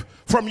life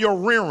from your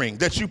rearing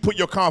that you put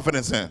your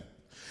confidence in.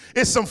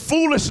 It's some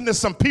foolishness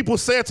some people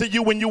said to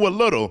you when you were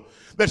little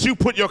that you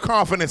put your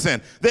confidence in.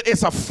 That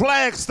it's a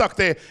flag stuck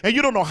there, and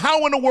you don't know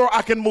how in the world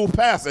I can move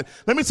past it.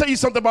 Let me tell you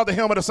something about the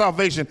helmet of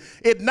salvation.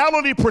 It not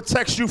only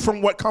protects you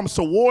from what comes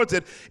towards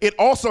it, it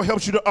also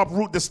helps you to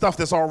uproot the stuff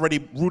that's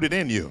already rooted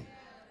in you.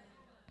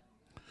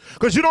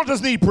 Because you don't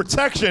just need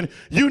protection,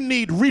 you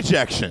need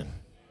rejection.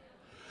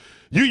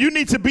 You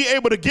need to be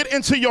able to get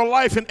into your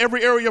life in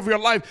every area of your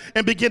life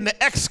and begin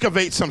to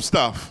excavate some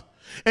stuff.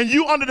 And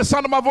you, under the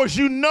sound of my voice,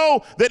 you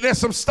know that there's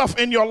some stuff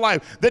in your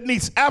life that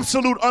needs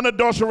absolute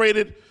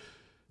unadulterated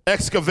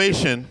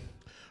excavation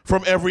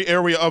from every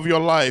area of your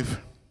life.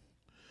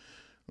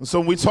 And so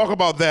when we talk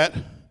about that,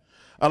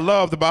 I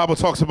love the Bible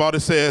talks about,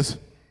 it says,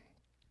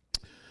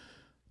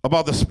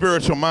 about the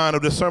spiritual mind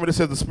of discernment. It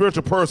says the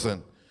spiritual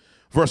person,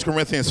 1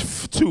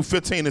 Corinthians 2,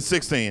 15 and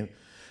 16,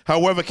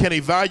 however, can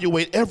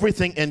evaluate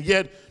everything, and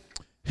yet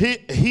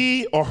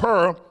he or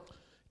her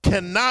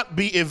cannot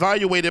be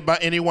evaluated by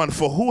anyone.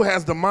 For who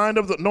has the mind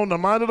of the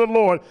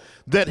Lord,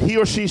 that he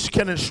or she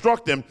can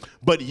instruct them?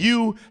 But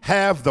you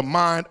have the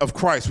mind of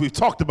Christ. We've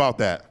talked about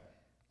that.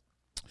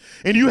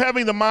 And you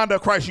having the mind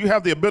of Christ, you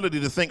have the ability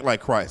to think like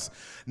Christ.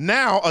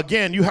 Now,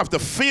 again, you have to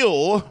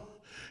fill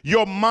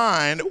your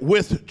mind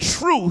with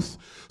truth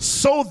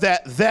so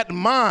that that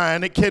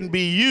mind can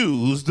be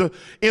used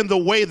in the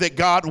way that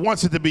God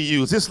wants it to be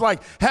used. It's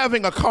like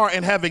having a car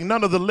and having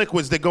none of the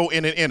liquids that go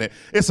in it.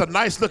 It's a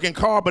nice looking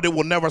car, but it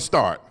will never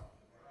start.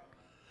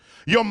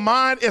 Your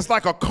mind is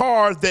like a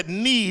car that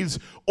needs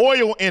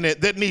oil in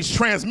it, that needs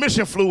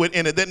transmission fluid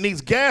in it, that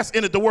needs gas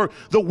in it to work.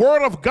 The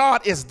Word of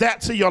God is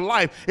that to your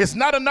life. It's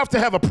not enough to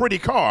have a pretty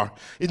car.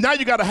 Now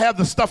you got to have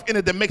the stuff in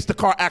it that makes the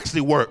car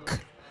actually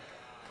work.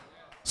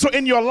 So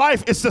in your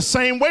life, it's the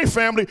same way,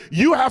 family.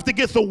 You have to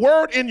get the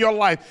Word in your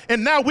life.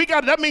 And now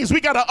that means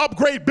we got to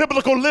upgrade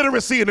biblical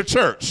literacy in the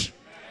church.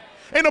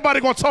 Ain't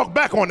nobody going to talk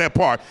back on that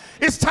part.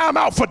 It's time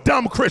out for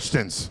dumb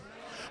Christians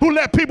who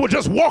let people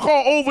just walk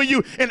all over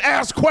you and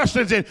ask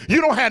questions, and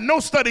you don't have no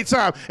study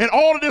time, and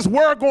all of this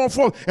word going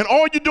forth, and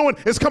all you're doing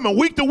is coming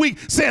week to week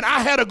saying, I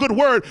had a good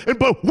word,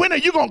 but when are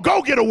you going to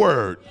go get a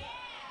word?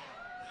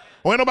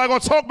 Well, ain't nobody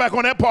going to talk back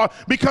on that part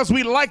because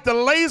we like the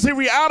lazy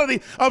reality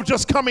of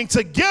just coming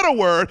to get a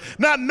word,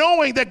 not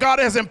knowing that God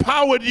has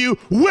empowered you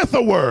with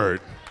a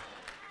word.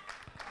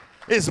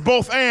 It's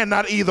both and,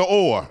 not either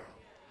or.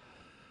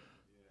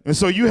 And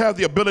so you have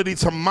the ability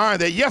to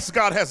mind that, yes,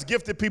 God has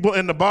gifted people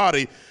in the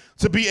body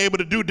to be able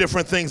to do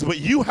different things, but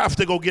you have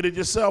to go get it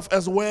yourself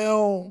as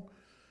well.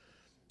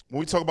 When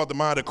we talk about the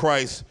mind of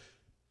Christ,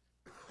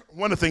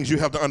 one of the things you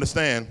have to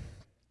understand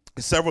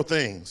is several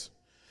things.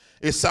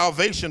 It's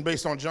salvation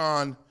based on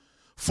John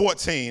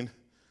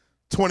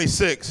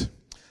 14:26.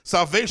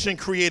 Salvation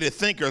created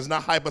thinkers,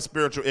 not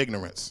hyper-spiritual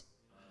ignorance.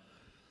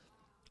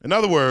 In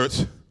other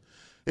words,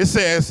 it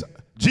says,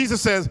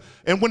 Jesus says,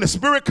 and when the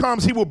Spirit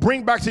comes, he will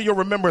bring back to your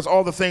remembrance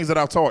all the things that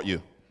I've taught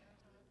you.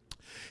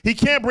 He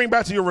can't bring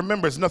back to your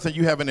remembrance nothing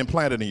you haven't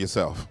implanted in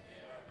yourself.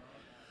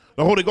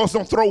 The Holy Ghost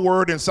don't throw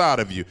word inside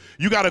of you.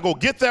 You got to go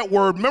get that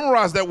word,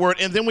 memorize that word,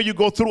 and then when you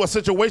go through a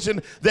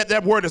situation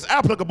that word is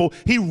applicable,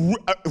 he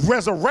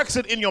resurrects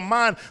it in your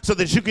mind so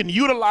that you can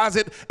utilize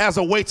it as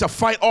a way to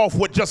fight off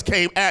what just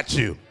came at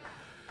you.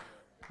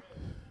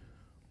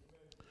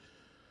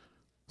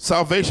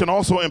 Salvation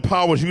also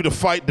empowers you to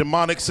fight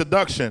demonic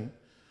seduction.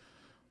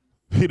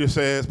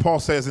 Paul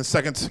says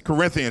in 2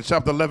 Corinthians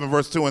chapter 11,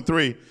 verse 2 and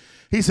 3,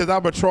 he says, I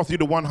betroth you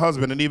to one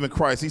husband, and even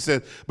Christ. He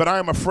said, but I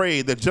am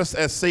afraid that just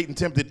as Satan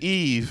tempted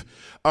Eve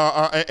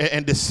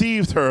and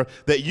deceived her,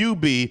 that you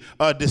be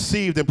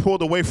deceived and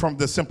pulled away from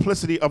the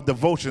simplicity of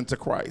devotion to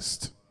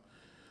Christ.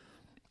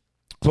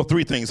 So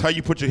 3 things. How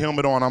you put your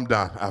helmet on, I'm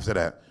done after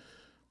that.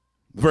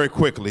 Very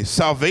quickly.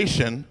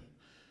 Salvation,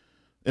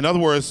 in other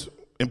words,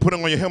 in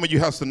putting on your helmet, you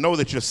have to know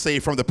that you're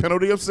saved from the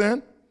penalty of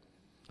sin.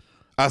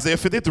 Isaiah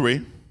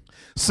 53.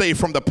 Saved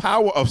from the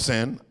power of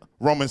sin.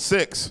 Romans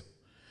 6.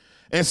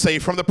 And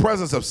saved from the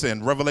presence of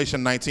sin,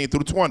 Revelation 19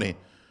 through 20.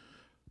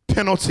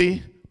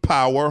 Penalty,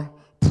 power,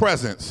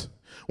 presence.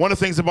 One of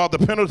the things about the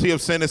penalty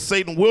of sin is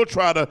Satan will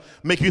try to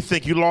make you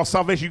think you lost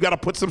salvation. You got to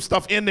put some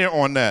stuff in there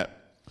on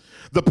that.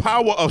 The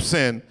power of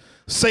sin,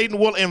 Satan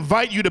will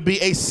invite you to be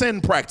a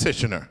sin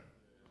practitioner.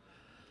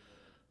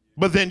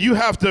 But then you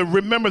have to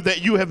remember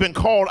that you have been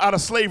called out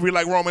of slavery,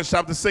 like Romans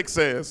chapter 6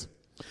 says.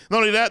 Not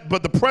only that,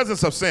 but the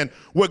presence of sin,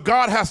 where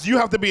you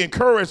have to be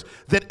encouraged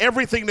that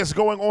everything that's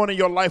going on in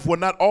your life will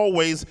not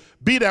always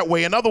be that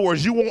way. In other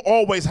words, you won't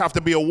always have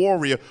to be a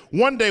warrior.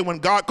 One day when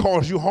God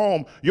calls you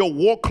home, your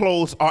war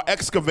clothes are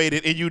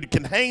excavated and you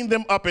can hang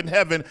them up in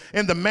heaven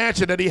in the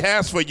mansion that he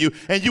has for you,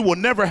 and you will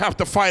never have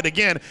to fight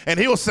again. And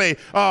he'll say,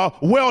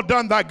 well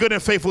done, thy good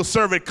and faithful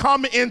servant.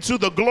 Come into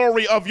the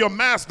glory of your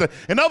master.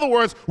 In other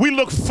words, we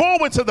look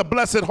forward to the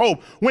blessed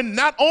hope when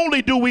not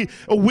only do we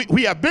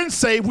have been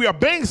saved, we are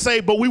being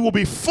saved, but we will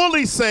be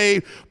fully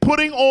saved,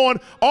 putting on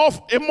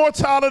off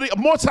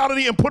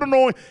mortality and putting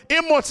on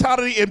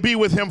immortality and be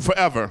with him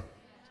forever.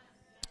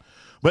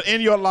 But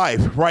in your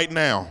life right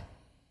now,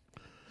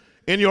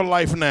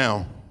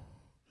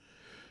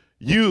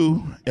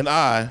 you and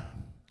I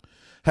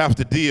have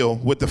to deal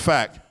with the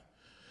fact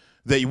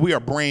that we are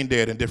brain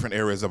dead in different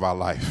areas of our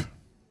life.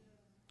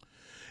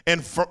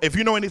 And if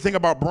you know anything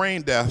about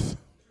brain death,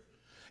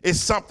 it's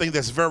something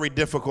that's very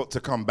difficult to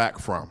come back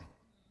from.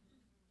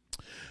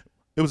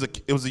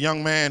 It was a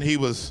young man. He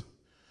was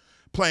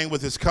playing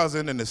with his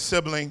cousin and his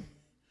sibling,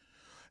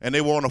 and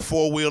they were on a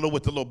four-wheeler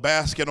with the little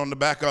basket on the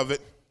back of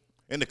it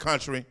in the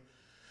country.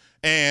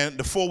 And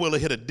the four-wheeler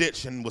hit a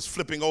ditch and was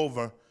flipping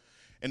over,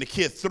 and the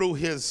kid threw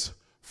his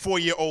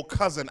 4-year-old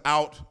cousin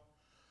out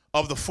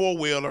of the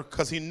four-wheeler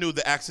because he knew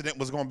the accident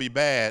was going to be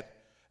bad.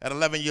 At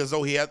 11 years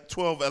old, he had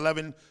 12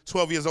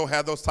 years old,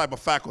 had those type of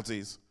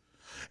faculties,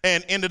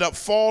 and ended up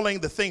falling.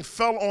 The thing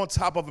fell on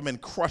top of him and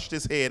crushed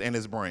his head and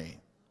his brain.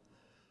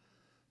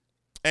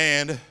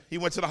 And he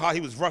went to he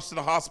was rushed to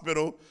the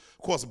hospital.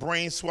 Of course,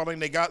 brain swelling.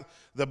 They got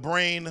the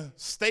brain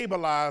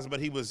stabilized,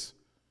 but he was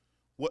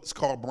what's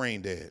called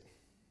brain dead.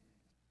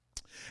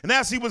 And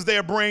as he was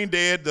there brain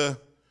dead, the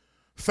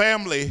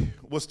family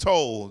was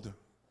told,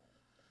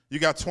 you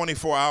got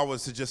 24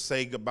 hours to just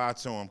say goodbye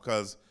to him,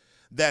 because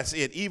that's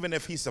it. Even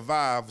if he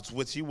survives,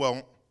 which he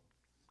won't,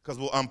 because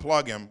we'll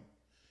unplug him,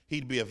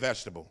 he'd be a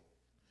vegetable.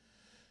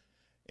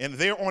 And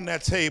there on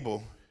that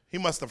table, He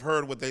must have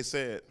heard what they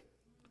said.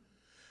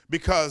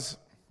 Because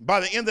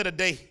by the end of the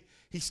day,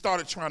 he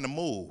started trying to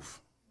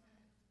move.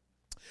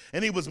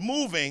 And he was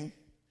moving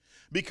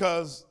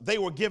because they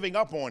were giving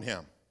up on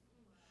him.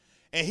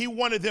 And he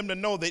wanted them to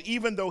know that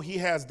even though he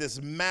has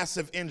this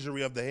massive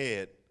injury of the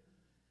head,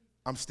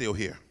 I'm still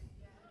here.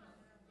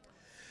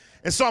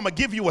 And so I'm going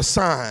to give you a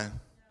sign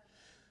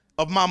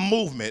of my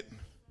movement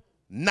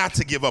not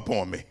to give up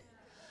on me.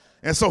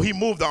 And so he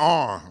moved the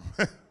arm.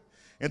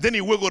 And then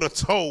he wiggled a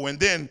toe. And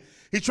then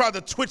he tried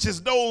to twitch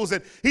his nose.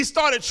 And he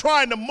started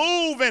trying to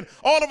move. And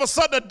all of a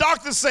sudden the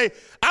doctors say,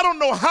 I don't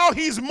know how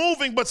he's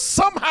moving, but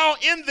somehow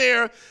in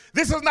there,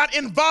 this is not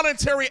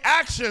involuntary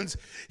actions.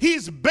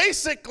 He's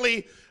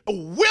basically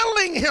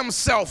willing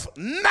himself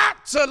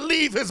not to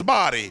leave his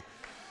body.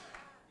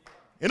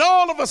 And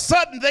all of a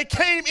sudden, they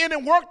came in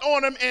and worked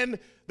on him, and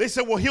they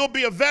said, well, he'll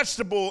be a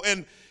vegetable.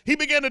 And he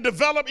began to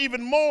develop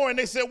even more, and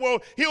they said, well,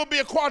 he'll be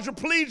a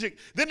quadriplegic.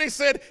 Then they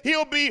said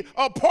he'll be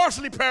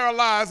partially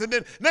paralyzed. And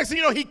then next thing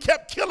you know, he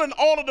kept killing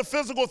all of the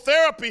physical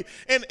therapy,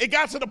 and it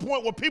got to the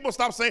point where people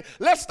stopped saying,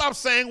 let's stop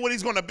saying what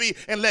he's going to be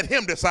and let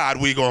him decide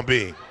what he's going to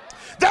be.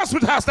 That's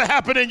what has to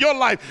happen in your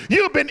life.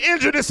 You've been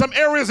injured in some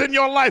areas in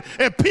your life,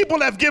 and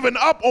people have given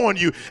up on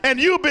you, and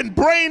you've been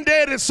brain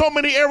dead in so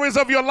many areas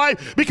of your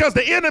life because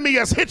the enemy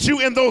has hit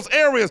you in those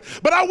areas.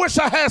 But I wish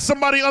I had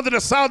somebody under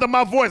the sound of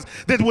my voice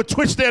that would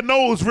twitch their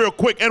nose real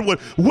quick and would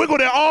wiggle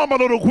their arm a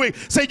little quick.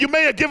 Say, you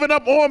may have given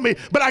up on me,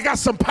 but I got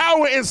some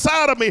power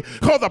inside of me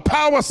called the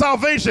power of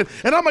salvation,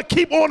 and I'm going to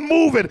keep on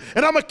moving,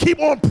 and I'm going to keep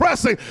on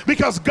pressing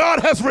because God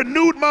has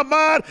renewed my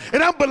mind,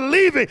 and I'm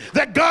believing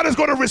that God is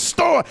going to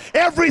restore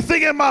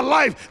everything in my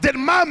life, that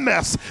my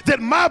mess,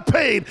 that my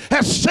pain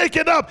has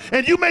shaken up.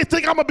 And you may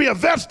think I'm going to be a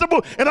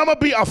vegetable and I'm going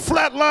to be a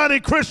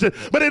flatlining Christian,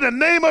 but in the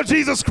name of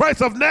Jesus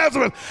Christ of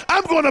Nazareth,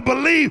 I'm going to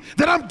believe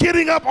that I'm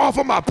getting up off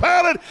of my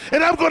pallet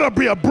and I'm going to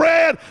be a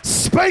brand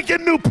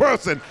spanking new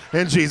person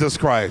in Jesus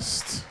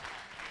Christ.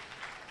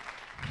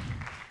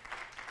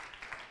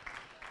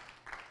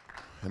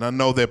 And I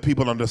know there are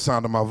people under the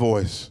sound of my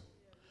voice.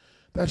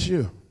 That's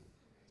you.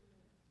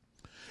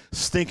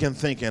 Stinking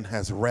thinking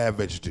has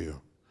ravaged you.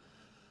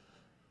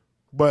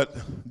 But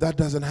that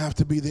doesn't have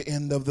to be the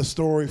end of the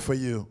story for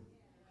you.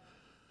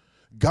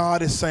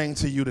 God is saying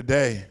to you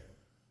today,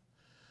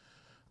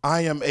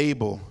 I am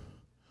able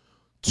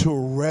to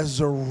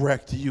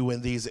resurrect you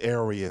in these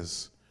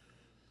areas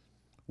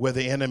where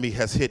the enemy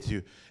has hit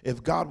you.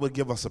 If God would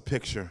give us a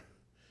picture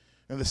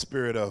in the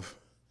spirit of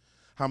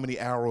how many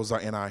arrows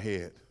are in our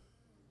head,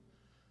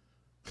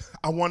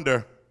 I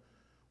wonder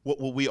what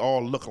will we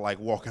all look like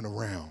walking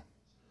around.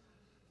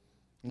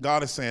 And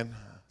God is saying,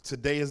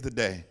 today is the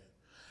day.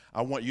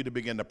 I want you to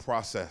begin the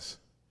process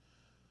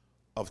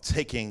of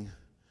taking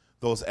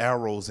those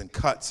arrows and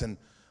cuts and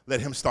let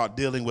him start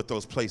dealing with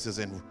those places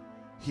and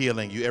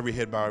healing you. Every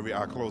head bowed, every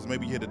eye closed.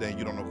 Maybe you're here today and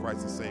you don't know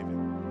Christ as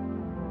Savior.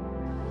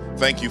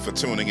 Thank you for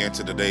tuning in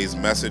to today's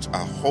message.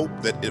 I hope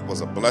that it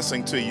was a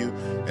blessing to you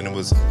and it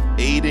was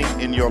aiding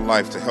in your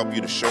life to help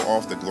you to show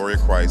off the glory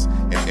of Christ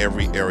in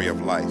every area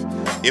of life.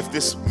 If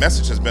this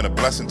message has been a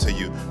blessing to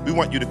you, we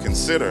want you to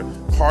consider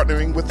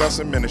partnering with us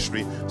in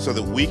ministry so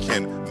that we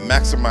can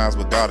maximize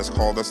what God has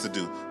called us to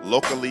do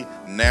locally,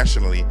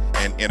 nationally,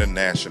 and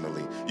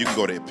internationally. You can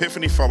go to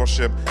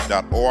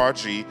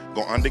epiphanyfellowship.org,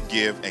 go under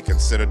give, and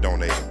consider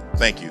donating.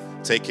 Thank you.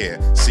 Take care.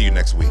 See you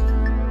next week.